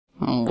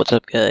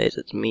What's up, guys?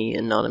 It's me,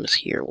 Anonymous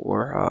here,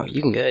 or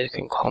you guys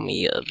can call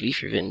me V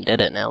for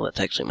Vendetta now.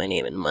 That's actually my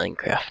name in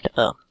Minecraft.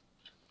 Of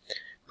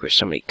course,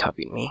 somebody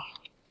copied me.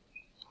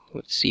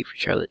 Let's see for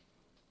Charlotte.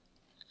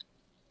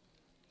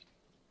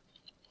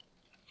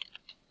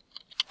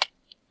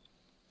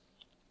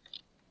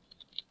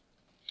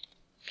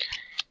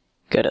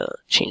 Gotta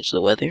change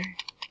the weather.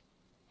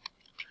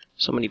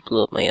 Somebody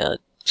blew up my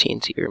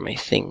TNT or my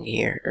thing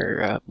here,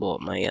 or blew up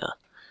my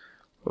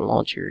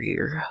launcher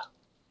here,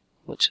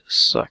 which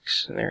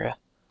sucks. They're a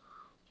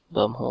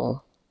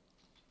bumhole.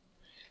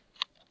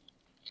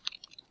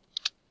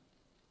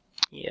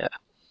 Yeah,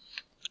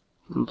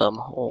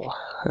 bumhole.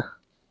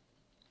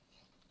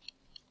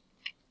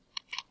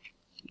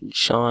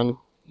 Sean,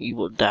 you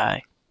will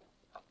die.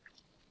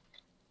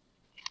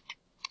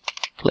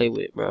 Play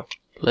with it, bro.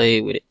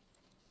 Play with it.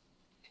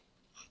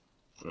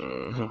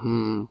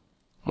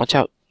 Watch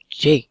out,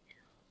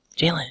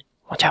 Jalen.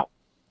 Watch out.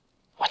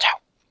 Watch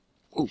out.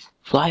 Ooh,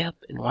 fly up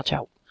and watch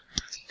out.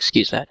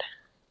 Excuse that.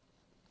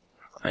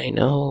 I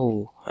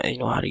know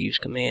how to use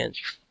commands.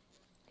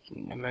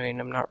 I mean,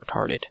 I'm not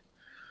retarded.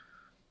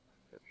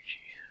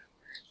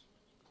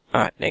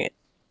 Alright, dang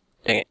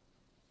it.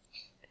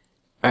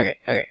 Okay.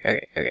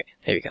 There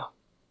we go.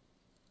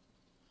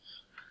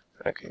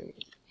 Okay.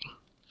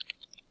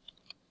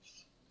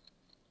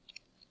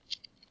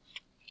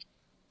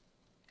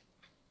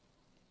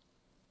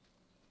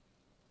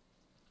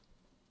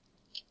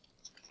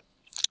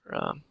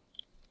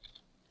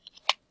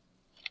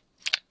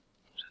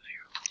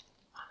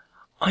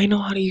 I know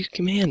how to use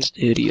commands,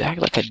 dude. You act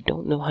like I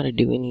don't know how to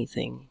do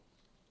anything.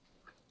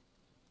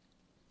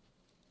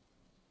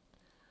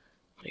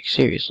 Like,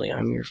 seriously,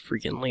 I'm your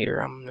freaking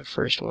leader. I'm the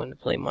first one to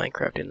play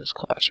Minecraft in this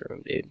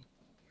classroom, dude.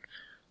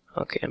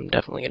 Okay, I'm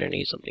definitely gonna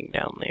need something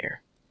down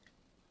there.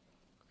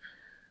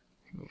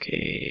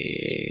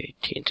 Okay,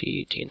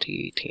 TNT,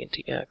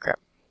 crap.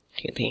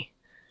 TNT.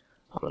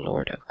 Oh my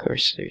lord, of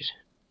course there's...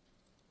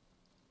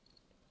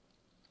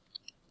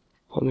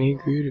 Let me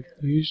creative,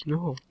 please,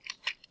 no.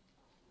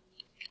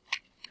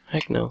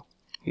 Heck no.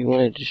 You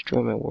want to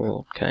destroy my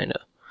world,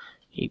 kinda.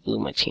 He blew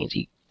my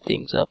TNT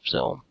things up,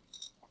 so...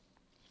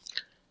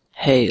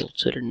 Hail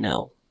to the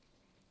no.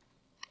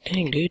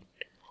 Dang, dude.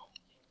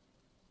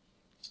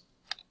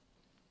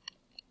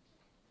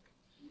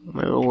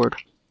 My lord.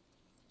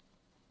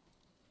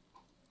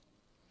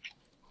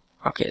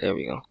 Okay, there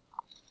we go.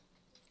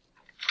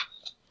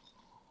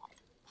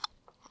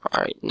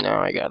 Alright,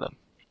 now I gotta...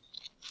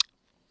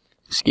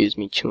 Excuse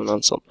me chewing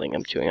on something.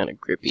 I'm chewing on a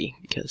grippy,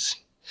 because...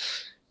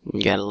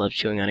 You gotta love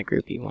chewing on a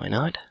groupie, why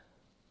not?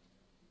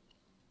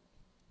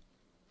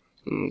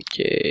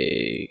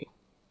 Okay.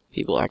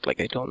 People act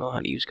like I don't know how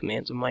to use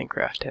commands in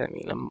Minecraft. I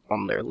mean,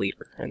 I'm their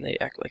leader, and they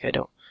act like I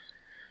don't.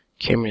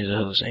 Camera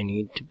those, I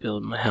need to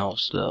build my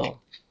house,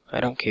 though. I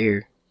don't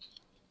care.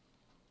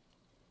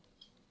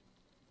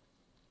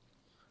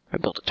 I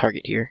built a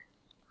target here.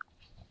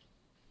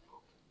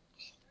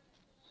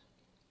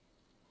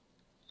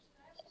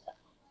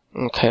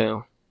 Okay.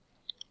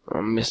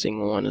 I'm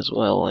missing one as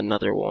well,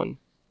 another one.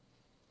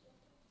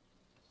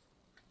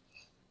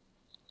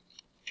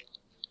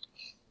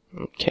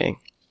 Okay.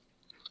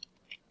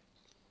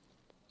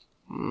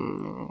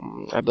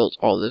 I built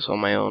all this on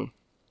my own.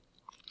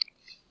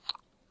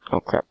 Oh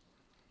crap.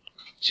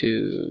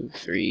 2,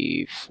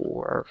 3,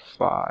 4,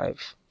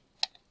 5.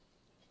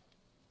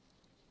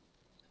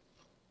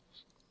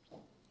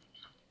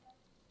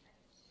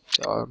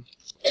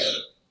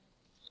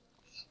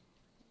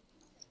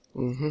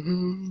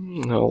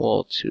 No,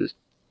 well, 2,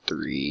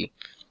 3,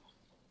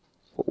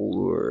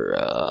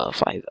 4,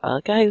 5.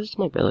 Guys, it's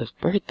my brother's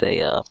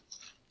birthday,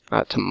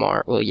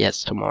 tomorrow. Well,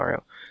 yes,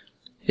 tomorrow.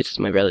 It's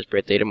my brother's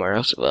birthday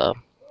tomorrow, so,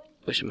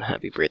 wish him a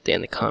happy birthday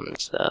in the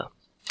comments,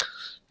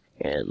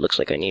 and it looks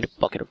like I need a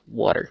bucket of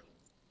water.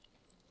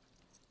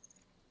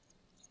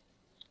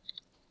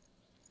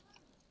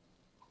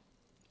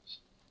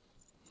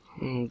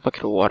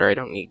 Bucket of water, I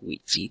don't need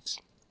wheat seeds.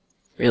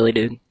 Really,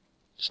 dude?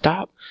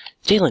 Stop!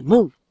 Jalen,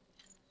 move!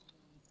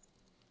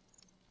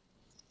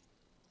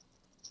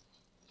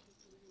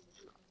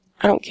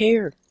 I don't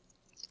care!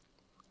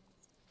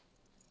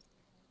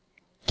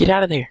 Get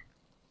out of there!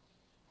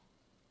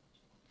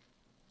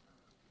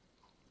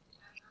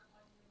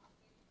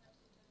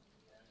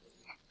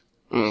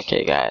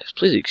 Okay, guys,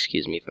 please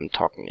excuse me if I'm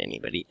talking to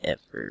anybody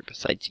ever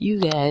besides you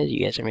guys.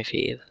 You guys are my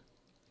fave.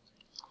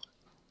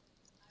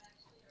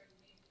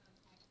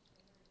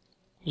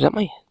 Was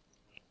that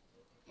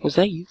was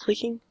that you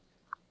clicking?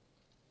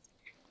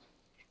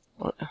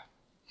 What?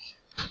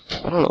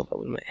 I don't know if that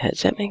was my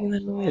headset making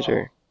that noise,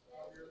 or...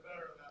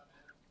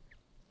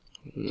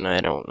 I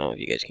don't know if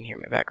you guys can hear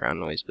my background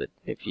noise, but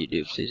if you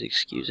do, please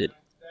excuse it.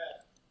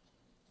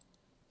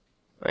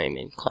 I am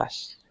in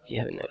class, if you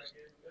haven't noticed.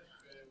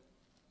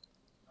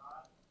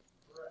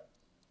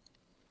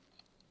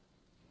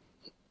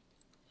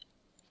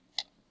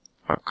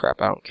 Oh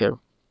crap, I don't care.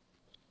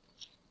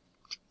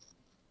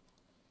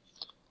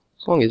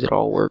 As long as it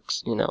all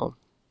works, you know.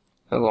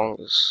 As long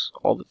as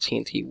all the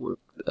TNT work.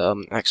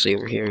 Actually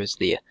over here is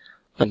the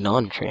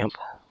Anon tramp.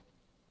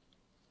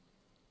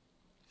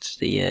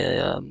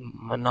 the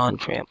Manon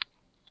tramp.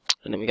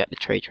 And then we got the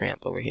Trey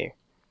tramp over here.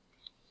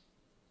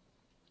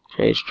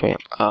 Trey's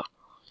tramp.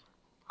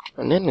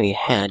 And then we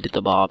had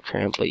the Bob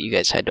tramp, but you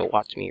guys had to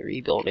watch me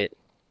rebuild it.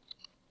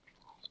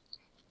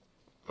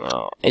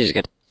 I just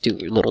got to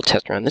do a little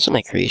test run. This is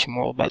my creation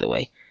world, by the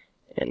way.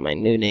 And my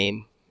new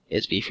name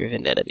is V for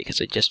Vendetta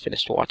because I just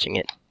finished watching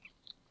it.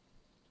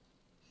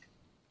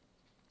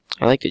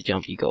 I like to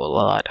jump, you go a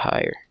lot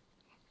higher.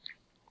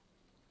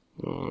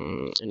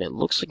 And it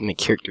looks like my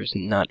character is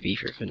not V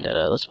for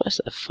Vendetta. Let's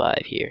press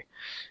F5 here.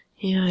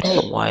 Yeah, I don't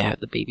know why I have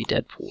the baby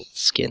Deadpool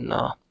skin.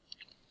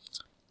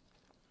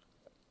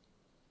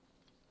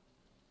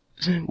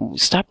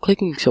 Stop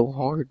clicking so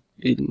hard.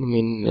 It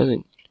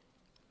doesn't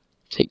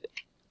take.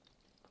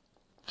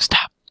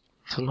 Stop.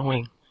 It's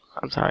annoying.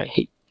 I'm sorry.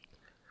 Hey,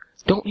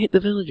 don't hit the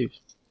villagers.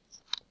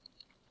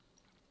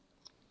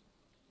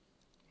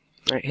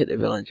 Alright, hit the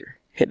villager.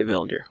 Hit the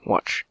villager.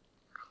 Watch.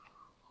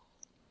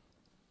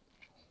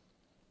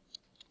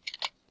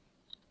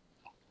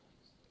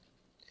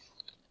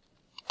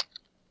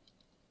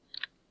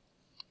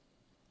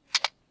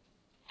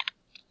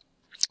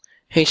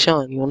 Hey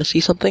Sean, you wanna see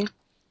something?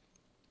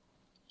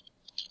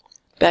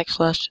 /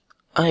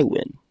 I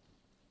win.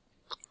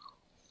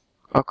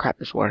 Oh crap,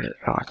 there's water.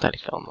 Oh, I thought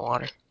he fell in the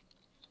water.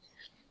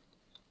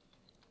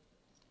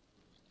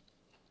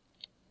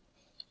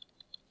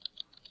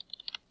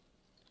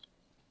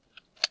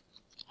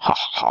 Ha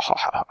ha ha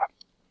ha ha.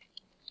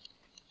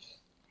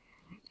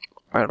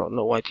 I don't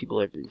know why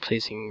people are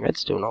placing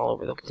redstone all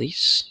over the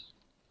place.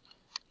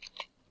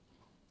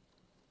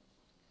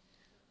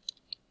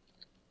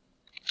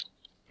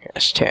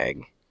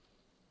 Hashtag.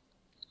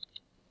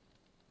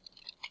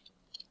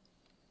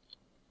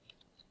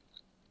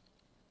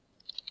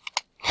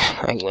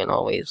 I win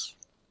always.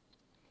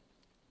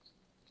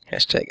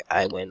 Hashtag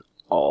I win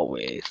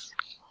always.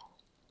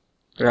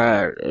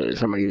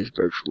 Somebody used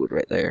birch wood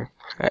right there.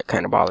 That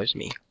kind of bothers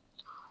me.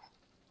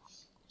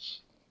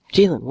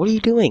 Jalen, what are you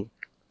doing?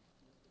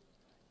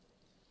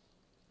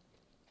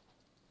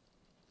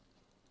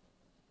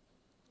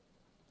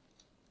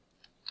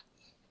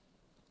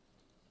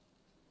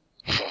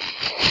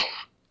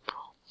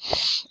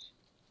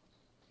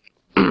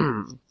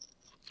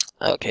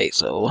 Okay,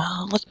 so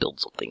let's build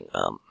something.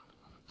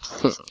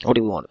 What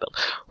do we want to build?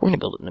 We're gonna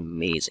build an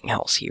amazing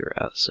house here.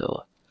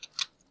 To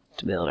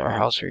build our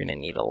house, we're gonna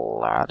need a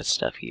lot of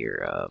stuff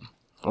here.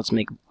 Let's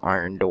make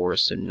iron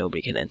doors so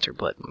nobody can enter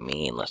but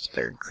me unless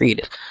they're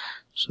creative.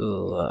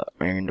 So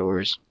iron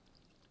doors.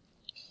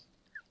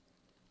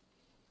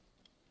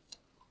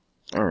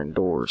 Iron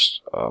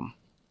doors.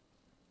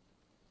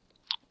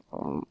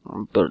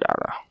 Build out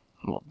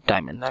a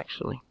diamond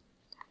actually.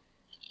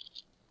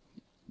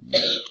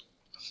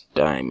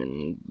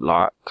 Diamond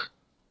block.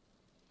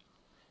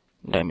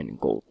 Diamond and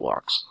gold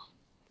blocks.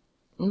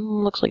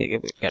 Looks like I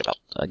got about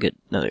a good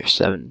another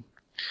 7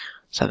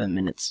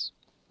 minutes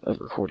of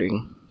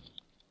recording.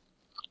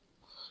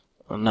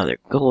 Another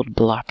gold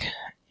block,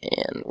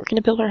 and we're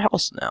gonna build our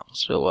house now.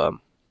 So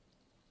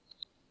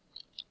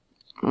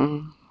we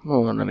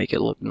want to make it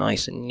look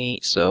nice and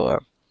neat. So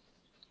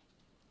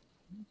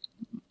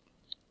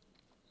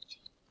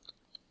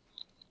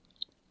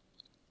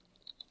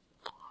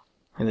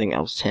I think I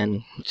was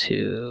 10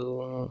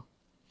 to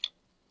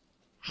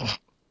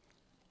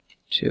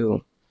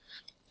 2,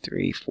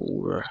 3,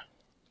 4,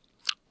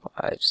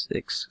 5,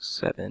 6,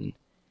 7,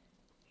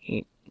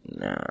 8,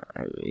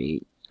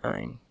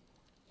 9,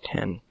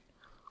 10.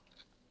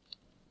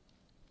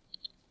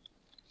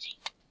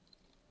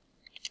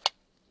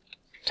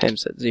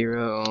 Times at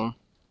 0.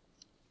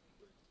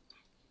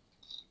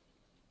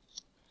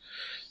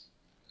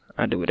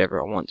 I do whatever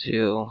I want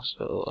to.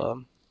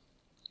 So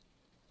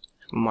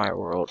my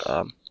world.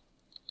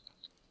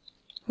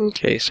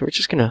 Okay, so we're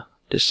just gonna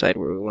decide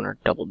where we want our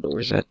double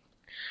doors at.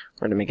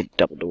 We're gonna make a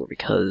double door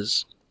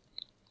because,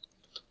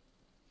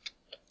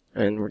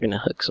 and we're gonna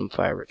hook some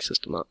fireworks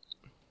system up.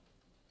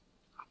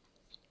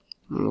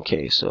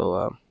 Okay,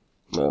 so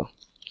well,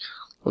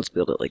 let's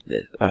build it like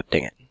this.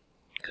 Dang it,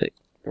 click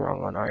the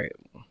wrong one. All right,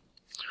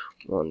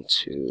 1,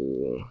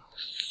 2,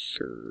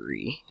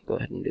 3. Go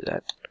ahead and do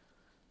that.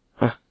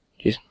 Huh?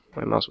 Jeez,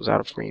 my mouse was out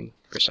of frame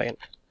for a second.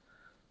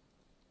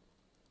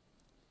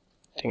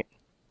 Dang it.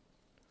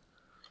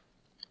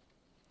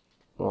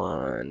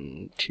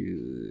 1,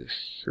 2,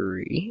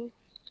 3.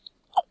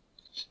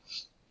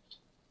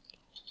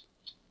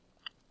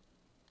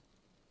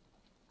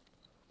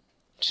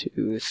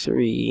 2,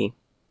 3.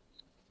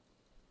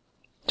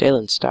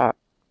 Jalen, stop.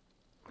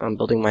 I'm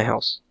building my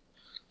house.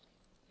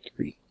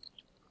 3.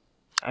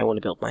 I want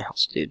to build my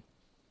house, dude.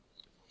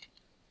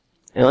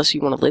 Unless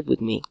you want to live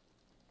with me.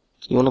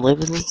 You want to live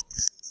with me?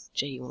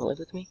 Jay, you want to live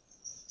with me?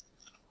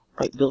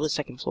 Alright, build a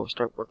second floor.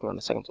 Start working on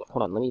the second floor.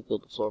 Hold on, let me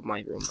build the floor of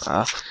my room.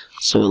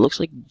 So it looks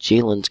like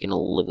Jalen's gonna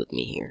live with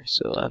me here.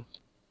 So,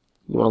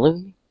 you wanna live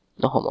with me?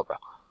 No homo, bro.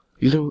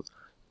 You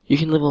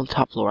can live on the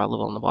top floor. I'll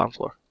live on the bottom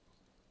floor.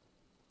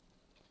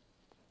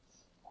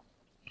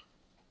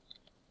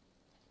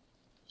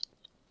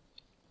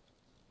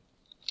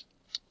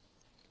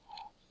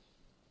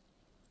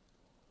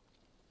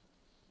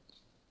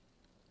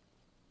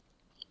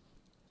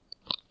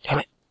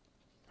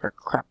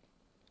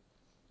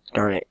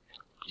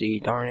 Gee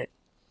darn it.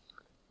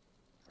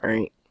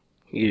 Alright,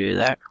 you do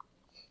that.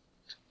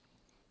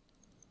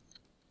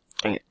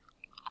 Dang it.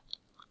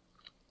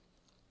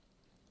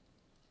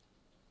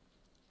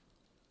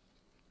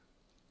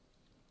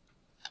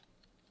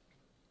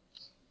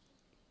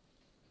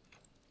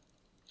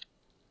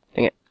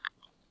 Dang it.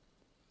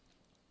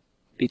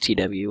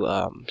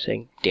 BTW,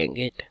 saying dang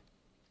it.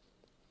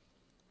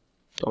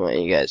 Don't want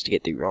you guys to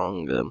get the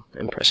wrong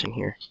impression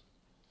here.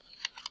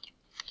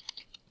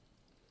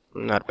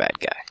 I'm not a bad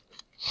guy.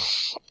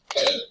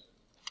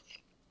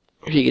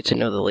 If you get to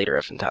know the leader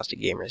of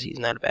Fantastic Gamers, he's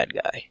not a bad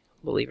guy,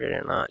 believe it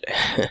or not.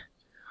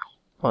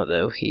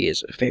 Although he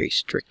is a very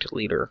strict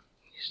leader,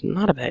 he's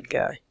not a bad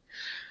guy.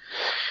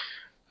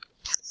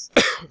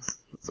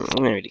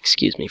 Alright,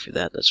 excuse me for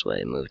that, that's why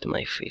I moved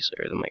my face,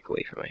 or the mic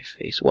away from my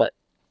face. What?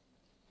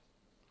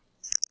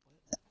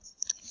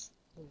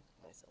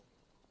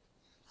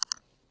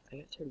 I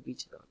got turned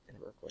beats on and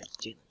I'm recording.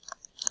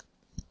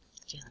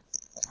 Jalen,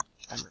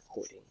 I'm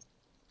recording.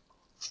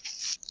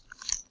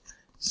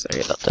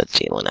 Sorry about that.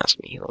 Jalen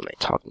asked me who am I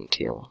talking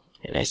to,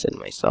 and I said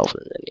myself,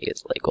 and then he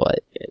was like,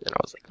 what? And then I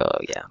was like, oh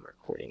yeah, I'm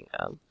recording.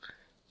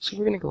 So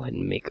we're gonna go ahead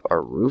and make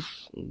our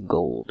roof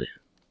gold,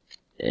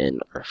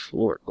 and our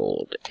floor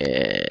gold,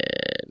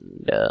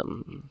 and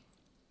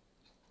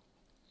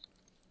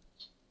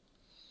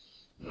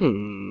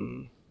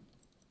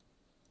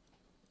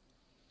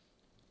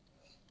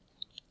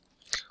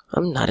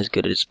I'm not as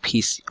good as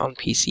on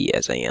PC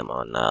as I am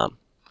on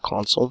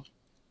console.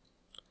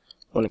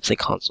 When I say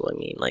console, I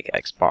mean like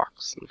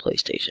Xbox and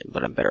PlayStation,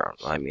 but I'm better on,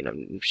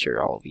 I'm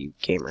sure all of you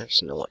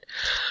gamers know what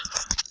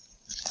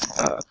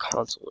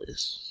console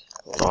is.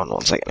 Hold on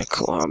one second,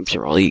 I'm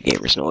sure all you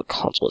gamers know what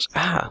console is.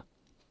 Ah!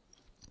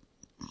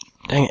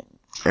 Dang it.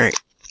 Alright.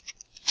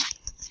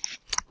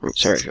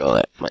 Sorry for all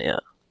that. My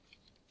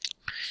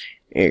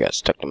ear got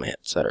stuck to my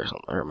headset or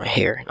something, or my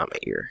hair, not my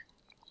ear.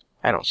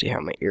 I don't see how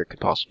my ear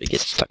could possibly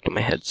get stuck to my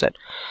headset.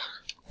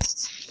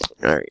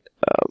 Alright,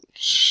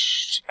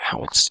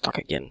 how it's stuck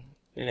again.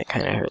 And it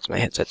kind of hurts. My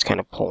headset's kind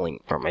of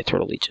pulling, or my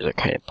turtle leeches are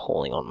kind of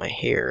pulling on my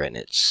hair, and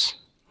it's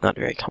not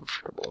very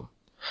comfortable,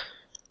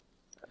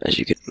 as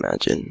you can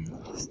imagine.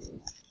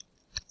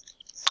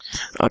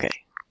 Okay.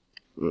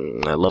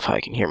 I love how I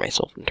can hear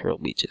myself in turtle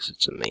beaches.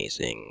 It's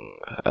amazing.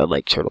 I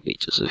like turtle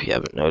beaches if you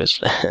haven't noticed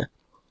that.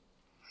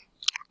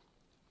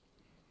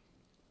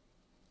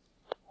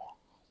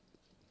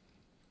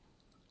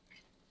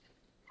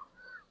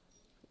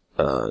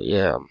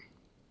 Yeah.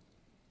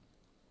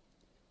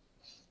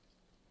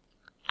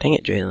 Dang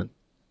it, Jalen.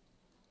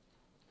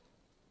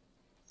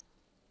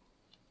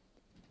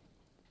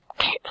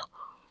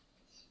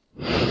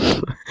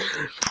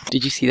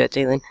 Did you see that,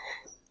 Jalen?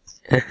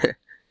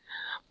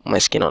 My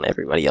skin on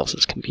everybody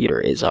else's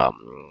computer is, dang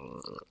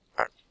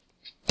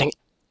it.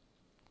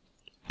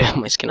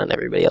 My skin on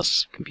everybody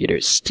else's computer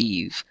is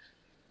Steve.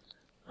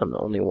 I'm the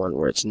only one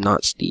where it's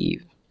not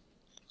Steve.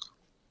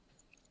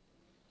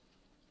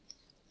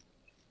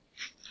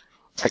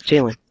 Alright,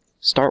 Jalen,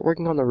 start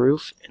working on the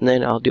roof, and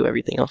then I'll do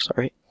everything else,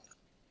 alright?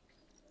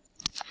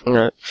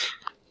 Alright.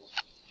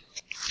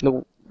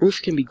 The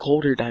roof can be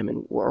gold or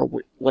diamond, or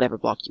whatever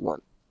block you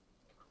want.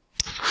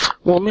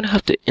 Well, I'm gonna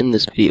have to end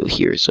this video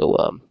here,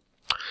 so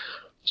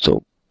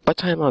by the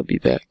time I'll be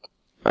back,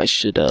 I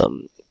should,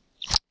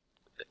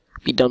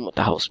 be done with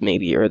the house,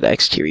 maybe, or the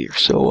exterior,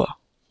 so,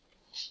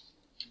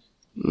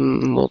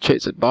 we'll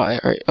trace it by,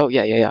 alright, oh,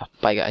 yeah,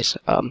 bye, guys,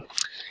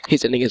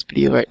 he's ending his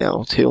video right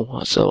now, too,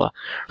 so,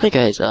 alright,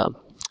 guys,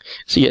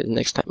 see you guys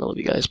next time. I love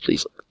you guys.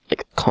 Please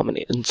like, comment,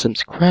 and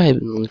subscribe,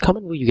 and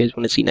comment what you guys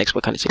want to see next,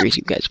 what kind of series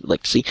you guys would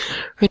like to see.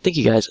 Alright, thank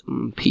you guys.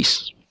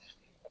 Peace.